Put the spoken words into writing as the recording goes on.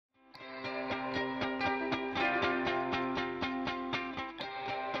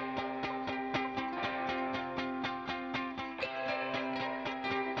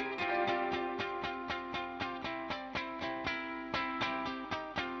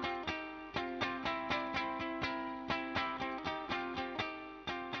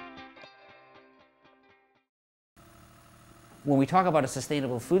When we talk about a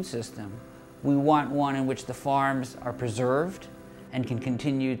sustainable food system, we want one in which the farms are preserved and can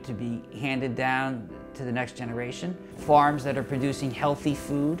continue to be handed down to the next generation. Farms that are producing healthy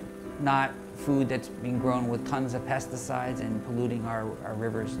food, not food that's being grown with tons of pesticides and polluting our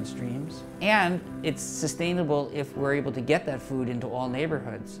rivers and streams. And it's sustainable if we're able to get that food into all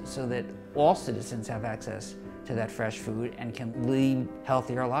neighborhoods so that all citizens have access to that fresh food and can lead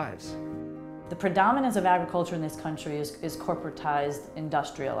healthier lives. The predominance of agriculture in this country is corporatized,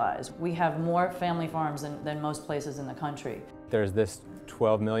 industrialized. We have more family farms than most places in the country. There's this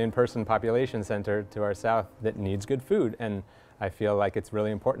 12 million person population center to our south that needs good food, and I feel like it's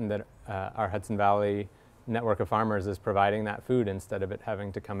really important that our Hudson Valley network of farmers is providing that food instead of it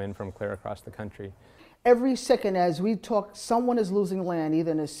having to come in from clear across the country. Every second as we talk, someone is losing land, either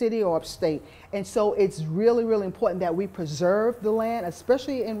in the city or upstate. And so it's really, really important that we preserve the land,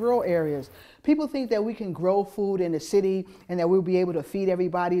 especially in rural areas. People think that we can grow food in the city and that we'll be able to feed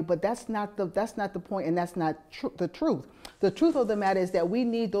everybody, but that's not the point, and that's not the truth. The truth of the matter is that we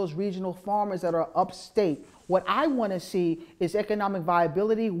need those regional farmers that are upstate. What I want to see is economic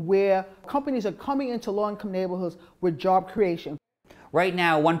viability where companies are coming into low-income neighborhoods with job creation. Right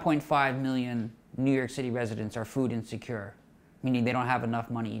now, 1.5 million New York City residents are food insecure, meaning they don't have enough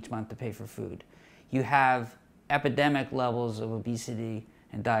money each month to pay for food. You have epidemic levels of obesity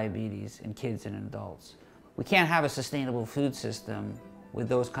and diabetes in kids and adults. We can't have a sustainable food system with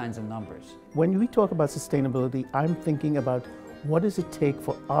those kinds of numbers. When we talk about sustainability, I'm thinking about what does it take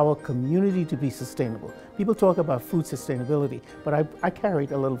for our community to be sustainable? People talk about food sustainability, but I carry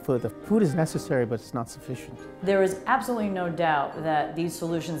it a little further. Food is necessary, but it's not sufficient. There is absolutely no doubt that these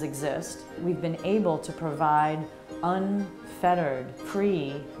solutions exist. We've been able to provide unfettered,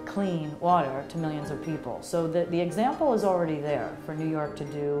 free, clean water to millions of people. So the example is already there for New York to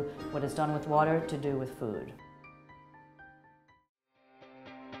do what is done with water to do with food.